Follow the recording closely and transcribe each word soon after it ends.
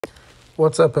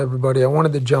What's up, everybody? I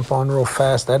wanted to jump on real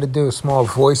fast. I had to do a small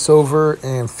voiceover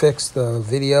and fix the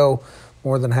video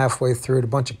more than halfway through it. A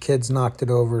bunch of kids knocked it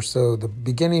over. So the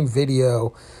beginning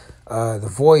video,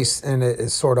 the voice in it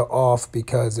is sort of off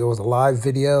because it was a live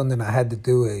video, and then I had to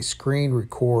do a screen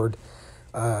record.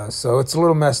 So it's a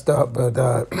little messed up, but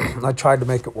I tried to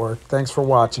make it work. Thanks for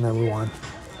watching, everyone.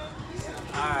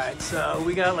 All right, so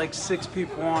we got like 6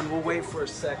 people on. We'll wait for a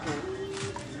second.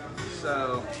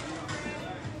 So,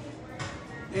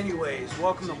 anyways,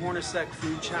 welcome to Hornacek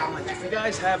Food Challenge. If you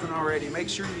guys haven't already, make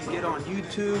sure you get on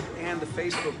YouTube and the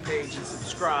Facebook page and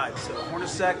subscribe. So,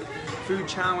 Hornacek Food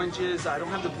Challenges. I don't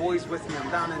have the boys with me. I'm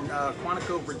down in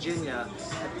Quantico, Virginia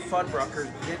at the Fuddruckers,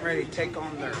 getting ready to take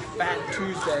on their Fat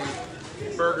Tuesday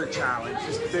Burger Challenge.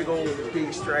 This big old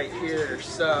beast right here.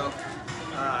 So,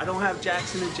 I don't have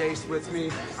Jackson and Jace with me.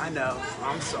 I know,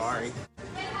 I'm sorry.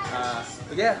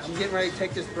 But yeah, I'm getting ready to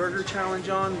take this burger challenge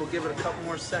on. We'll give it a couple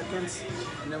more seconds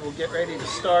and then we'll get ready to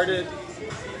start it.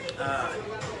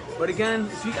 But again,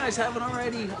 if you guys haven't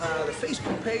already, the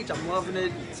Facebook page, I'm loving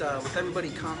it. It's, with everybody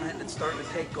commenting, it's starting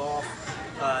to take off.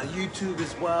 YouTube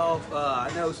as well.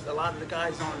 I know a lot of the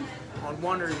guys on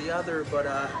one or the other, but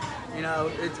you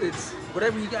know, it's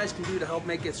whatever you guys can do to help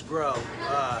make us grow.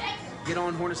 Get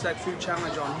on Hornacek Food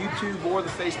Challenge on YouTube or the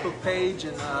Facebook page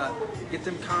and get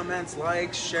them comments,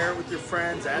 likes, share it with your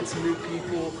friends, add some new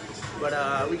people.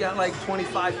 But we got like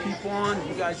 25 people on.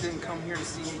 You guys didn't come here to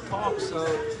see me talk, so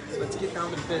let's get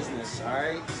down to business, all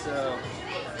right? So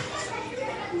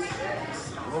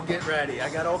we'll get ready.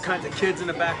 I got all kinds of kids in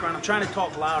the background. I'm trying to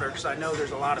talk louder because I know there's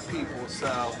a lot of people, so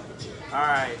all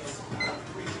right.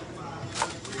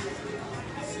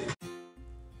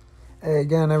 Hey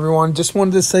again, everyone. Just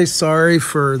wanted to say sorry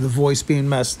for the voice being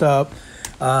messed up.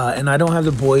 And I don't have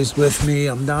the boys with me.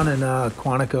 I'm down in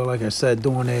Quantico, like I said,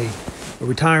 doing a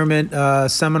retirement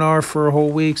seminar for a whole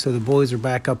week. So the boys are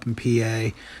back up in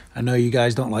PA. I know you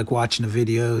guys don't like watching the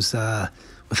videos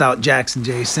without Jackson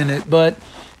Jace in it, but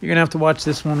you're going to have to watch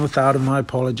this one without him. I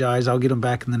apologize. I'll get them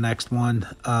back in the next one.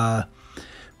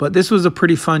 But this was a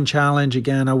pretty fun challenge.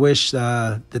 Again, I wish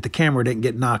that the camera didn't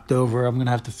get knocked over. I'm going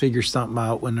to have to figure something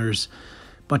out when there's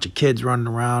a bunch of kids running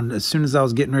around. As soon as I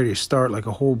was getting ready to start, like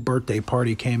a whole birthday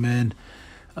party came in.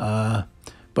 But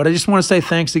I just want to say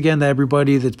thanks again to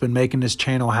everybody that's been making this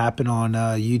channel happen on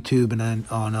YouTube and then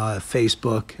on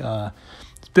Facebook.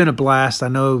 It's been a blast. I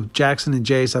know Jackson and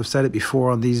Jace, I've said it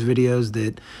before on these videos,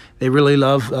 that they really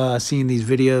love seeing these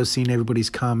videos, seeing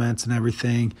everybody's comments and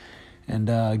everything. And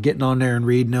getting on there and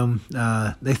reading them.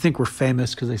 They think we're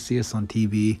famous because they see us on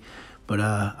TV. But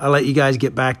I'll let you guys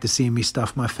get back to seeing me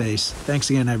stuff my face. Thanks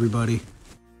again, everybody.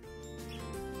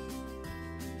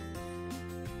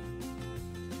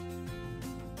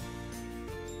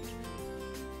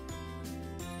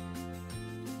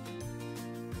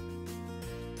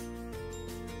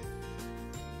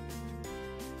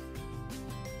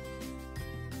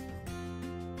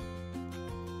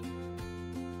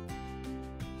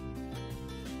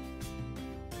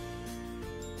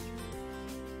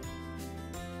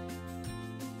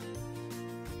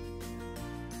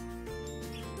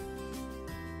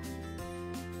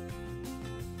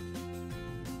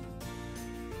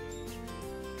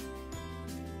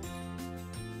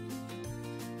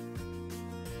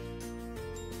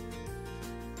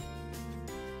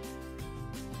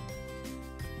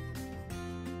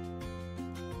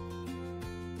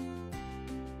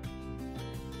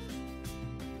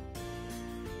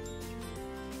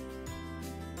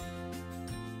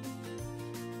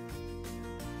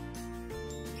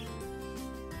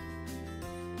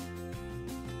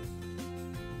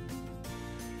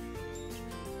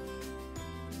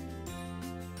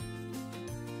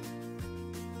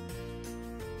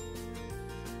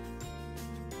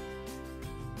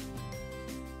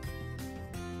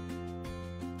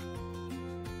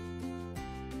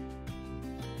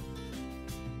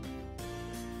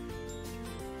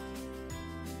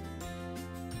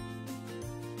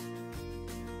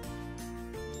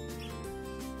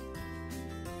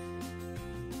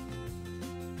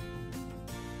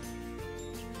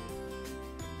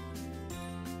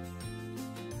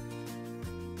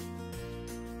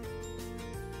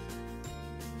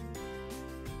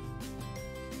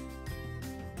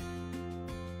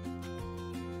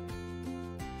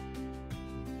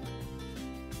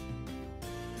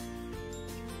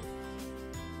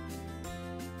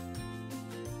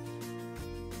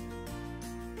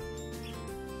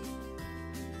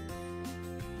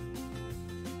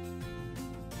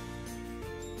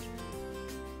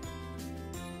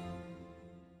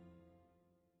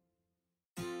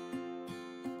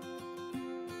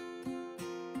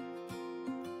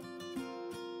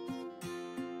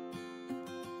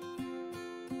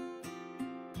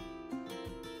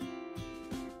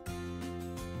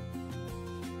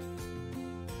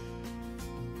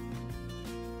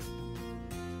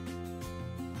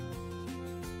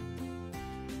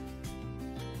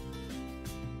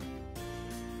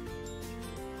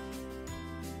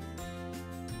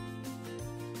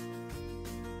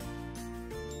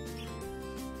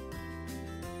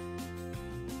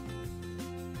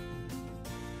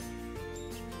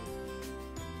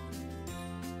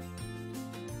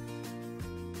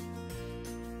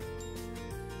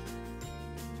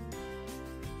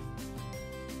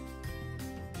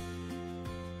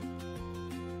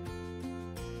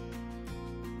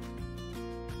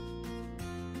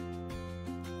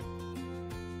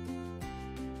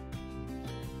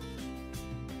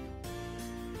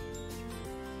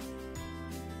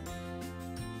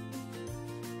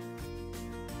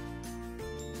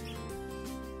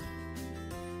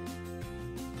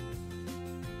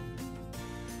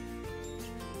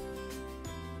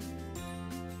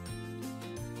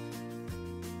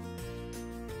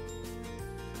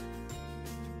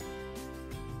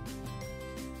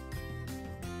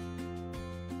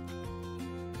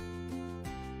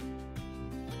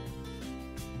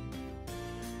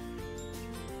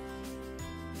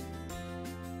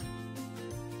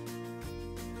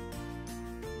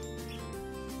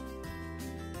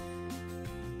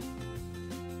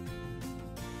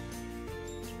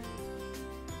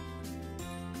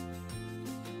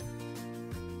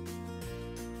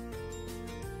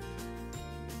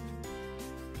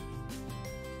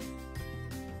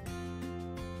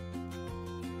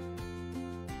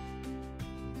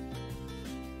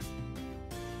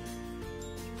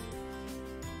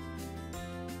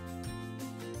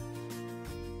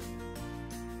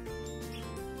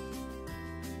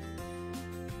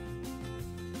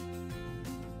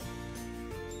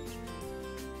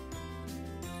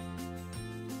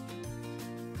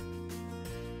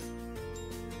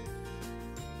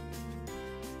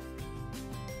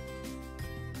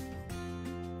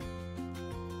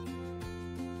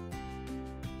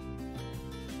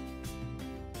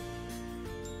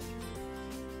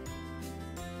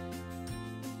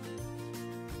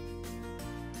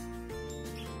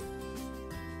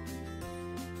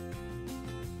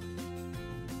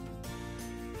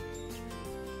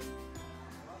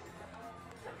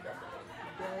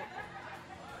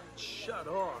 shut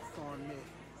off on me.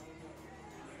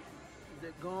 Is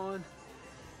it gone?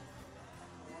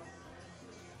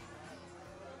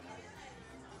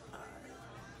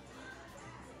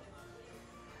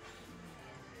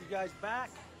 You guys back?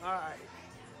 All right.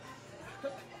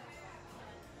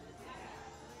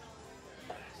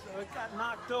 So it got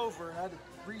knocked over. I had to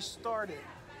restart it.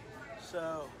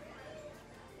 So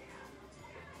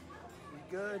we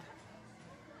good?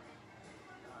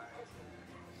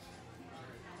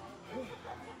 All right.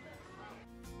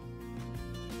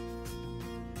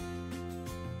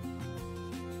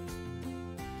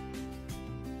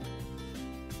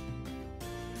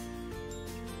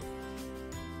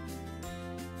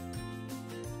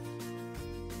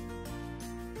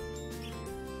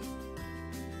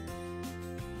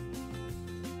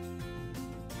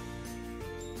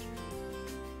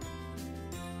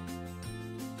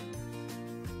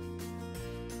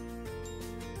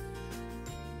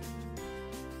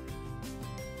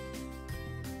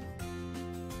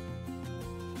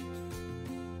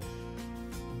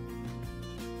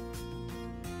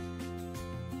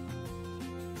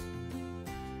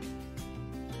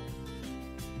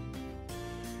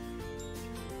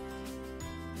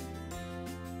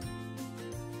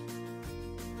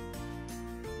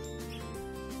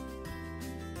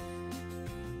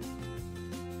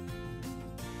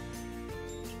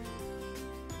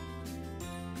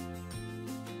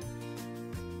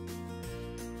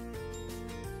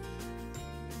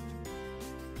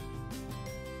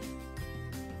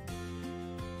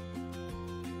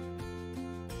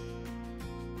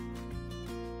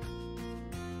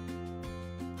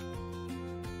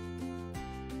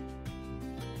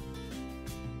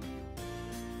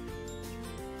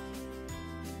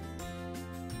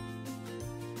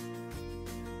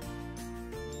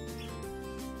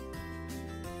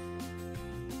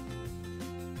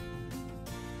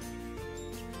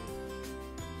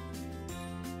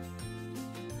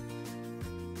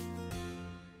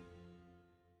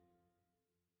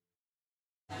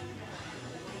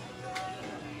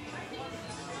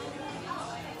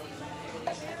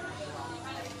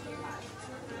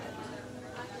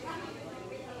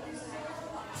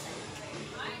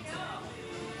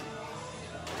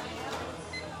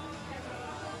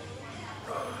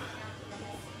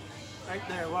 Right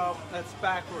there, well, that's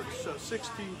backwards, so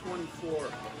 1624.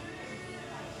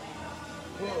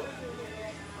 Whoa.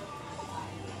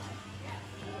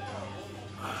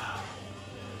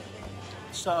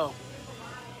 So,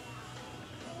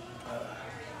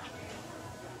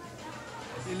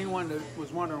 anyone that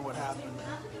was wondering what happened,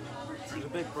 there was a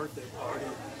big birthday party.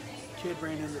 Kid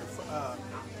ran into the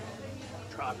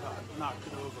tripod, knocked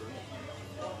it over.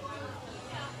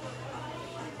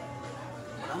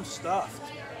 I'm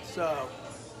stuffed. So,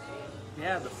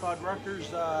 yeah, the Fuddruckers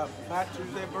Fat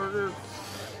Tuesday burger,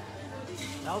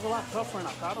 that was a lot tougher than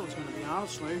I thought it was going to be,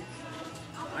 honestly.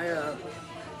 I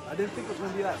didn't think it was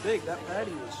going to be that big. That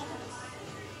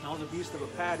was a beast of a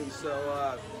patty.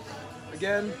 So,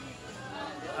 again,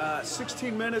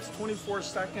 16 minutes, 24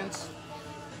 seconds.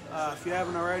 If you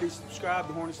haven't already, subscribe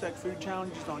to Hornacek Food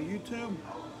Challenges on YouTube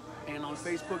and on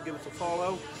Facebook. Give us a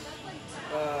follow.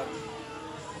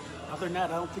 Other than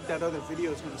that, I don't think that other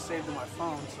video is going to save to my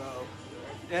phone. So,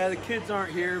 yeah, the kids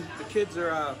aren't here. The kids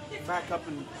are back up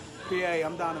in PA.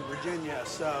 I'm down in Virginia.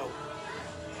 So,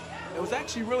 it was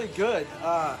actually really good.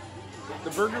 The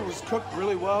burger was cooked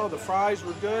really well. The fries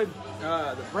were good.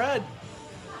 The bread,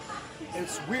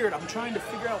 it's weird. I'm trying to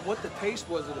figure out what the taste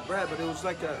was of the bread, but it was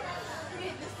like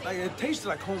it tasted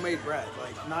like homemade bread,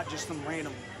 like not just some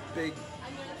random big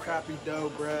crappy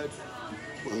dough bread.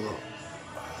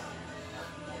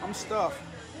 I'm stuffed.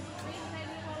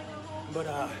 But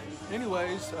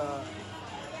anyways,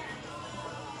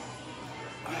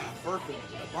 burping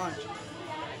a bunch.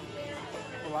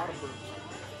 A lot of burps.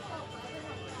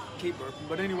 Keep burping.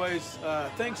 But anyways,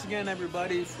 thanks again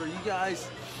everybody, for you guys,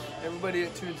 everybody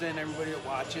that tunes in, everybody that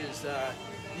watches.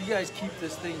 You guys keep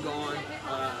this thing going.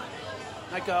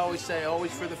 Like I always say,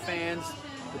 always for the fans.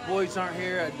 The boys aren't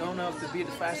here. I don't know if to be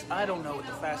the fastest. I don't know what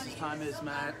the fastest time is,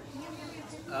 Matt.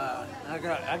 I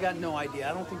got no idea.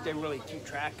 I don't think they really keep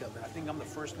track of it. I think I'm the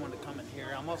first one to come in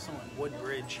here. I'm also in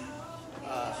Woodbridge,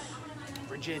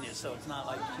 Virginia, so it's not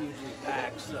like hugely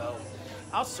packed. So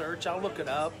I'll search. I'll look it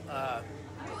up. I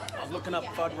was looking up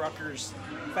Fuddruckers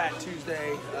Fat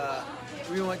Tuesday.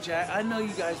 We want Jack. I know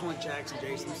you guys want Jackson,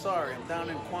 Jason. Sorry, I'm down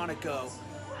in Quantico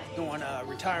doing a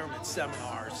retirement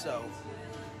seminar. So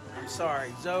I'm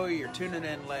sorry, Zoe. You're tuning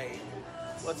in late.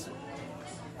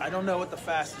 I don't know what the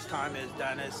fastest time is,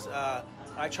 Dennis.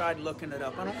 I tried looking it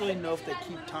up. I don't really know if they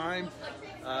keep time.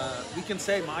 We can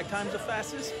say my time's the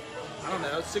fastest. I don't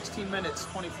know, 16 minutes,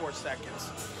 24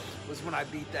 seconds was when I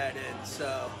beat that in.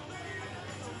 So,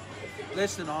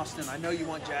 listen, Austin, I know you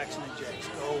want Jackson and Jakes.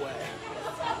 Go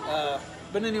away.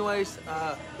 But anyways,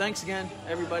 thanks again,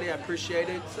 everybody. I appreciate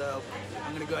it. So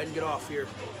I'm going to go ahead and get off here.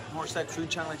 Horseback Food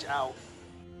Challenge out.